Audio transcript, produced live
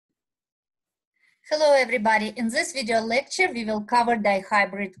Hello everybody, in this video lecture we will cover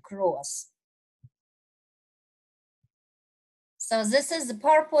dihybrid cross. So this is the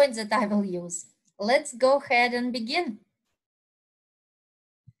PowerPoint that I will use. Let's go ahead and begin.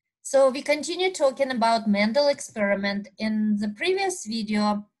 So we continue talking about Mendel experiment. In the previous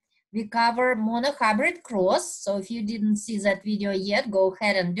video we cover monohybrid cross. So if you didn't see that video yet, go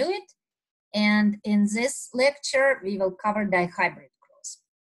ahead and do it. And in this lecture we will cover dihybrid.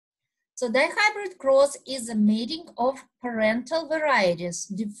 So dihybrid cross is a mating of parental varieties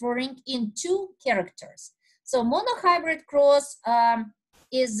differing in two characters. So monohybrid cross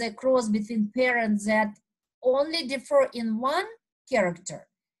is a cross between parents that only differ in one character.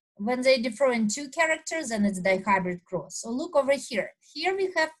 When they differ in two characters, then it's dihybrid cross. So look over here. Here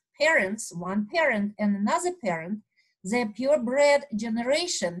we have parents, one parent and another parent. They're purebred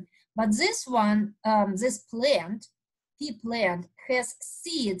generation, but this one, this plant, pea plant, has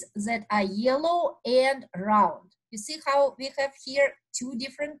seeds that are yellow and round. You see how we have here two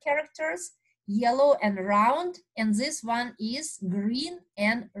different characters, yellow and round, and this one is green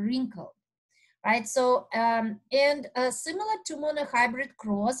and wrinkled, right? So, similar to monohybrid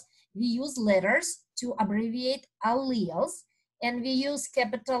cross, we use letters to abbreviate alleles, and we use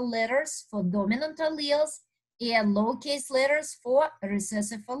capital letters for dominant alleles and lowercase letters for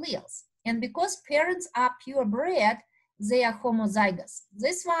recessive alleles. And because parents are purebred, they are homozygous.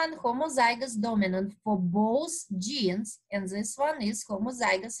 This one homozygous dominant for both genes, and this one is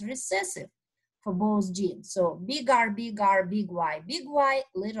homozygous recessive for both genes. So big R, big R, big Y,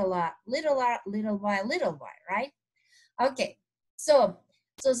 little r, little r, little y, right? Okay, so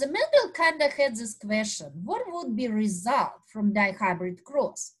the Mendel kind of had this question: what would be result from dihybrid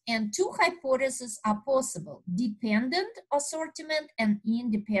cross? And two hypotheses are possible: dependent assortment and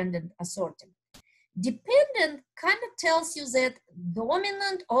independent assortment. Dependent kind of tells you that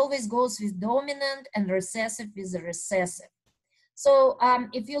dominant always goes with dominant and recessive with recessive. So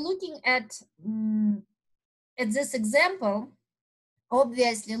if you're looking at this example,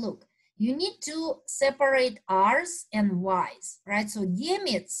 obviously, look, you need to separate R's and Y's, right? So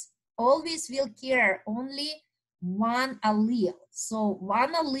gametes always will carry only one allele. So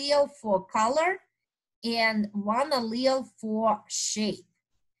one allele for color and one allele for shape.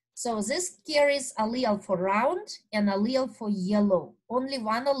 So this carries allele for round and allele for yellow. Only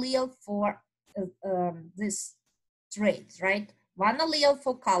one allele for this trait, right? One allele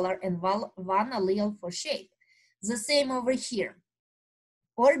for color and one allele for shape. The same over here.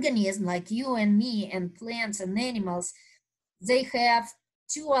 Organisms like you and me and plants and animals, they have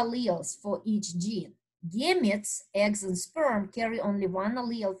two alleles for each gene. Gametes, eggs and sperm, carry only one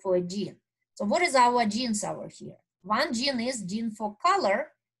allele for a gene. So what is our genes over here? One gene is gene for color,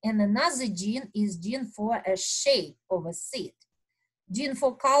 and another gene is gene for a shape of a seed. Gene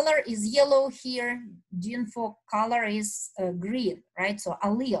for color is yellow here. Gene for color is green, right? So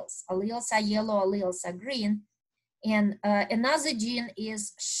alleles. Alleles are yellow, alleles are green. And another gene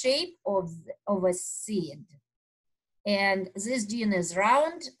is shape of a seed. And this gene is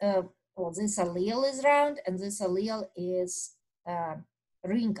round, or this allele is round, and this allele is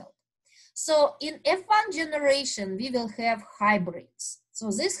wrinkled. So in F1 generation, we will have hybrids. So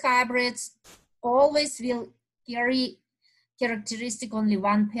these hybrids always will carry characteristic only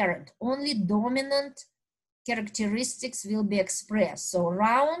one parent. Only dominant characteristics will be expressed. So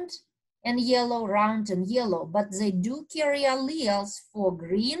round and yellow, round and yellow, but they do carry alleles for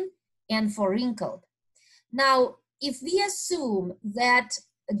green and for wrinkled. Now, if we assume that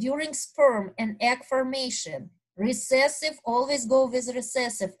during sperm and egg formation, recessive always go with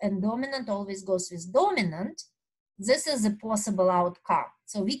recessive and dominant always goes with dominant, this is a possible outcome.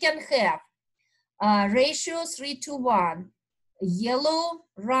 So we can have ratio 3:1, yellow,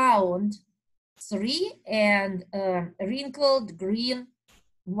 round 3, and wrinkled green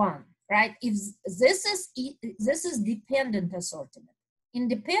 1, right? If this is dependent assortment.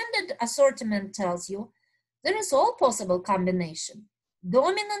 Independent assortment tells you there is all possible combination.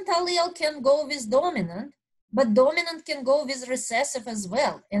 Dominant allele can go with dominant, but dominant can go with recessive as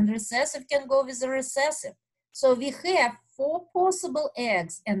well, and recessive can go with recessive. So we have 4 possible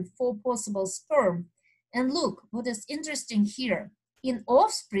eggs and 4 possible sperm. And look, what is interesting here. In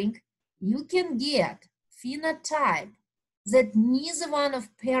offspring, you can get phenotype that neither one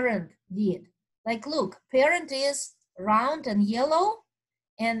of parent did. Like look, parent is round and yellow,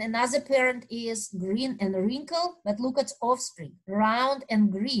 and another parent is green and wrinkled, but look at offspring, round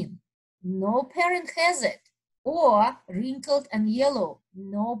and green. No parent has it. Or wrinkled and yellow,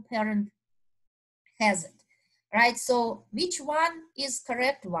 no parent has it. Right, so which one is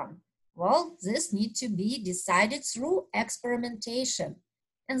correct one? Well, this needs to be decided through experimentation.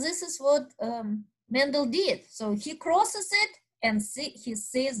 And this is what Mendel did. So he crosses it and he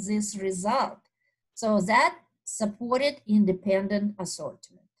sees this result. So that supported independent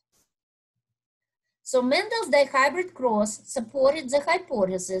assortment. So Mendel's dihybrid cross supported the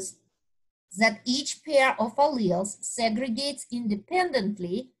hypothesis that each pair of alleles segregates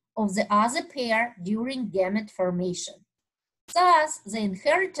independently of the other pair during gamete formation. Thus, the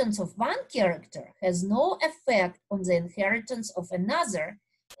inheritance of one character has no effect on the inheritance of another,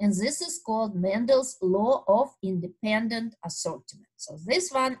 and this is called Mendel's law of independent assortment. So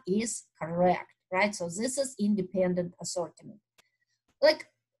this one is correct, right? So this is independent assortment. Like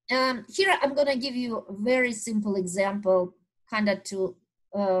here, I'm gonna give you a very simple example, kind of to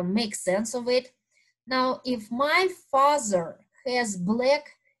make sense of it. Now, if my father has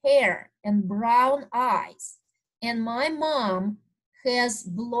black hair and brown eyes, and my mom has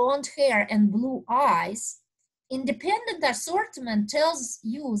blonde hair and blue eyes, independent assortment tells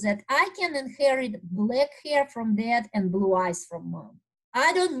you that I can inherit black hair from dad and blue eyes from mom.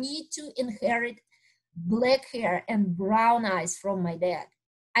 I don't need to inherit black hair and brown eyes from my dad.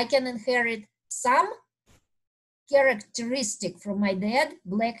 I can inherit some characteristic from my dad,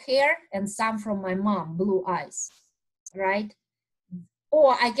 black hair, and some from my mom, blue eyes, right?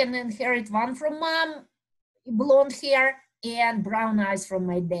 Or I can inherit one from mom, blonde hair, and brown eyes from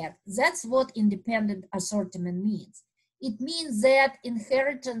my dad. That's what independent assortment means. It means that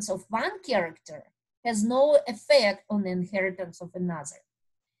inheritance of one character has no effect on the inheritance of another.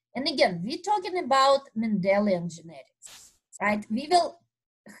 And again, we're talking about Mendelian genetics, right? We will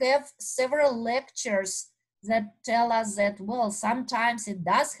have several lectures that tell us that, well, sometimes it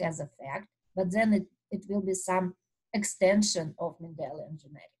does have effect, but then it will be some extension of Mendelian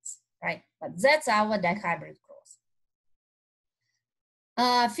genetics, right? But that's our dihybrid cross.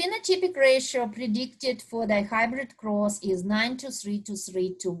 Phenotypic ratio predicted for dihybrid cross is 9:3 to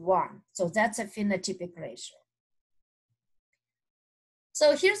 3:1. So that's a phenotypic ratio.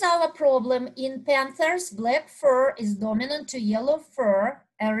 So here's our problem. In panthers, black fur is dominant to yellow fur.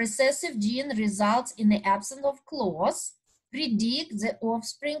 A recessive gene results in the absence of claws. Predict the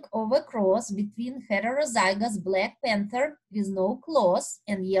offspring of a cross between heterozygous black panther with no claws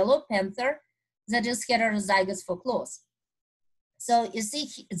and yellow panther that is heterozygous for claws. So you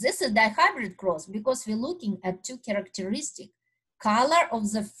see, this is dihybrid cross because we're looking at two characteristics. Color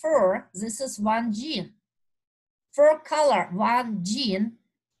of the fur, this is one gene. Fur color, one gene,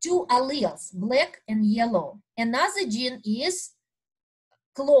 two alleles, black and yellow. Another gene is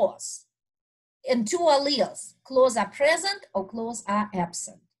claws, and two alleles. Claws are present or claws are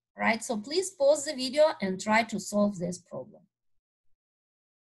absent, right? So please pause the video and try to solve this problem.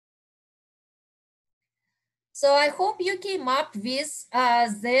 So I hope you came up with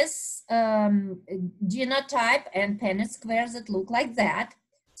this genotype and Punnett squares that look like that.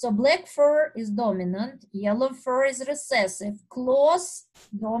 So black fur is dominant, yellow fur is recessive, claws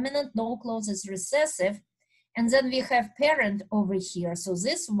dominant, no claws is recessive, and then we have parent over here. So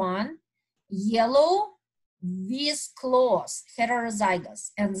this one, yellow with claws,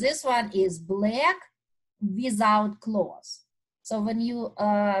 heterozygous, and this one is black without claws. So when you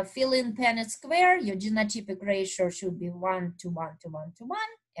fill in Punnett square, your genotypic ratio should be 1 to 1 to 1 to 1,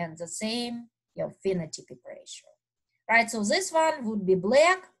 and the same your phenotypic ratio. Right, so this one would be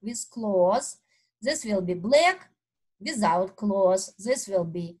black with claws. This will be black without claws. This will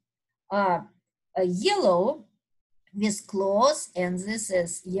be a yellow with claws, and this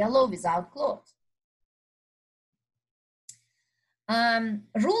is yellow without claws.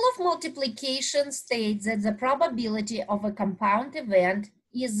 Rule of multiplication states that the probability of a compound event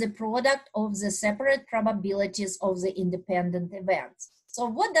is the product of the separate probabilities of the independent events. So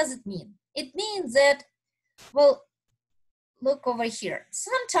what does it mean? It means that, well, look over here.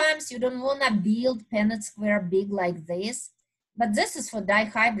 Sometimes you don't want to build Punnett square big like this, but this is for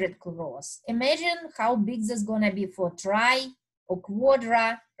dihybrid cross. Imagine how big this is going to be for tri or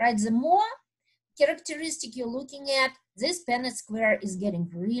quadra, right? The more characteristic you're looking at, this Punnett square is getting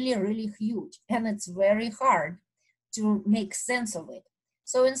really, really huge, and it's very hard to make sense of it.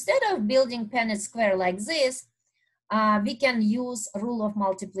 So instead of building Punnett square like this, we can use rule of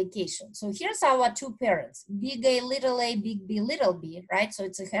multiplication. So here's our two parents, big A, big B, little b, right? So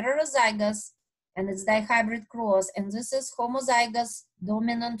it's a heterozygous and it's dihybrid cross, and this is homozygous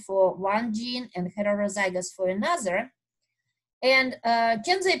dominant for one gene and heterozygous for another. And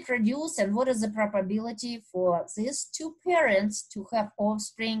can they produce, and what is the probability for these two parents to have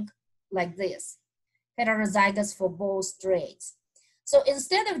offspring like this, heterozygous for both traits? So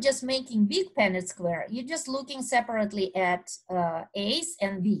instead of just making big Punnett square, you're just looking separately at A's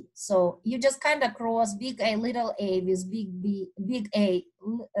and B. So you just kind of cross big A, little a with big B, big A,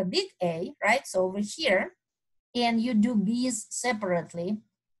 right? So over here, and you do B's separately.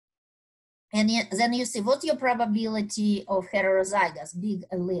 And then you see what's your probability of heterozygous, big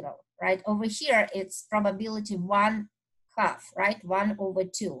and little, right? Over here, it's probability 1/2, right?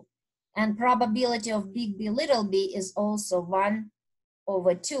 1/2. And probability of big B, little b is also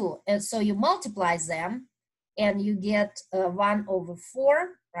 1/2. And so you multiply them and you get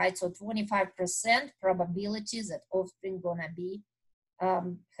 1/4, right? So 25% probability that offspring gonna be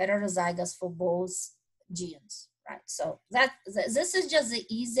heterozygous for both genes, right? So this is just the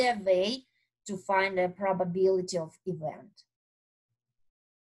easier way to find a probability of event.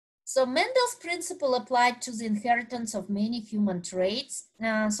 So Mendel's principle applied to the inheritance of many human traits.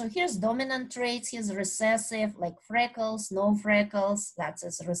 So here's dominant traits, here's recessive, like freckles, no freckles, that's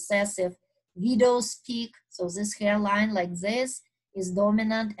as recessive. Widow's peak, so this hairline like this is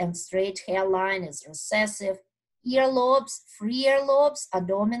dominant and straight hairline is recessive. Earlobes, free earlobes are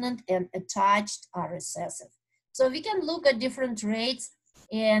dominant and attached are recessive. So we can look at different traits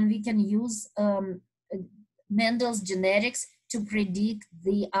and we can use Mendel's genetics to predict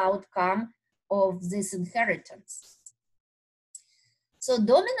the outcome of this inheritance. So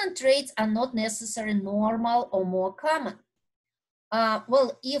dominant traits are not necessarily normal or more common.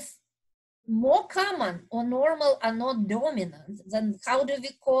 Well, if more common or normal are not dominant, then how do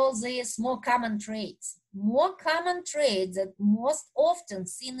we call these more common traits? More common traits that most often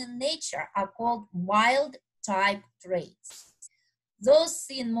seen in nature are called wild type traits. Those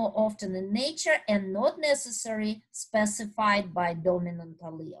seen more often in nature and not necessarily specified by dominant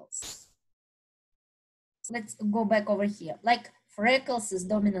alleles. Let's go back over here. Like freckles is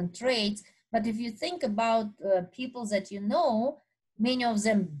dominant traits, but if you think about people that you know, many of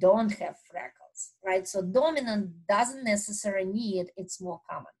them don't have freckles, right? So dominant doesn't necessarily mean it's more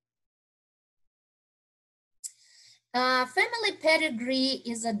common. Family pedigree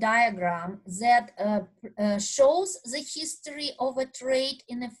is a diagram that shows the history of a trait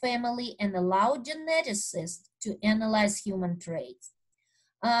in a family and allow geneticists to analyze human traits.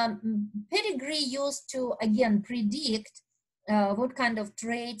 Pedigree used to, again, predict what kind of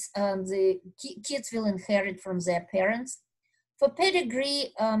traits the kids will inherit from their parents. For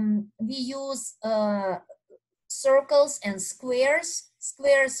pedigree, we use circles and squares,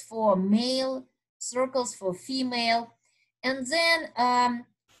 squares for male, circles for female. And then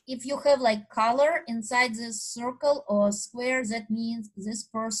if you have like color inside this circle or square, that means this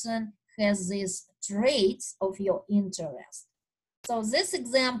person has these traits of your interest. So this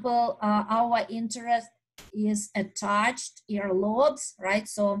example, our interest is attached earlobes, right?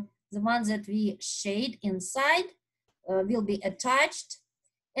 So the ones that we shade inside will be attached.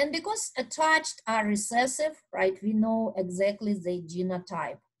 And because attached are recessive, right, we know exactly the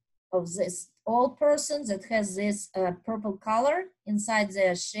genotype of this. All persons that has this purple color inside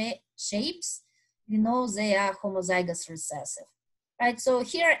their shapes, we know they are homozygous recessive, right? So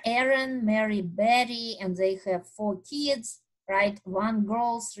here Aaron married Betty and they have 4 kids, right? 1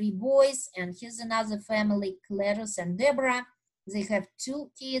 girl, 3 boys, and here's another family, Clarice and Deborah. They have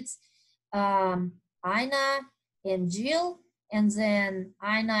 2 kids, Ina and Jill, and then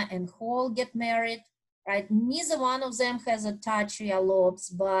Ina and Hall get married, right? Neither one of them has attached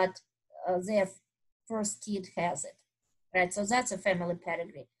earlobes, but their first kid has it, right? So that's a family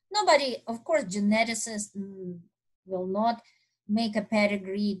pedigree. Nobody, of course, geneticists will not make a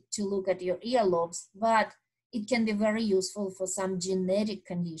pedigree to look at your earlobes, but it can be very useful for some genetic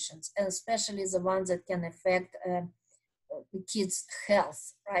conditions, especially the ones that can affect the kid's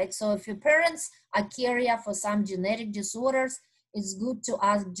health, right? So if your parents are carrier for some genetic disorders, it's good to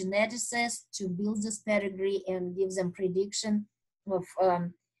ask geneticists to build this pedigree and give them prediction of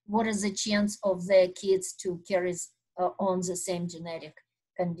what is the chance of their kids to carry on the same genetic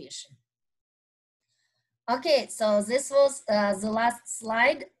condition. Okay, so this was the last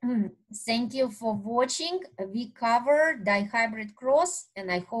slide. Thank you for watching. We covered dihybrid cross,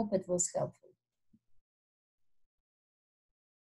 and I hope it was helpful.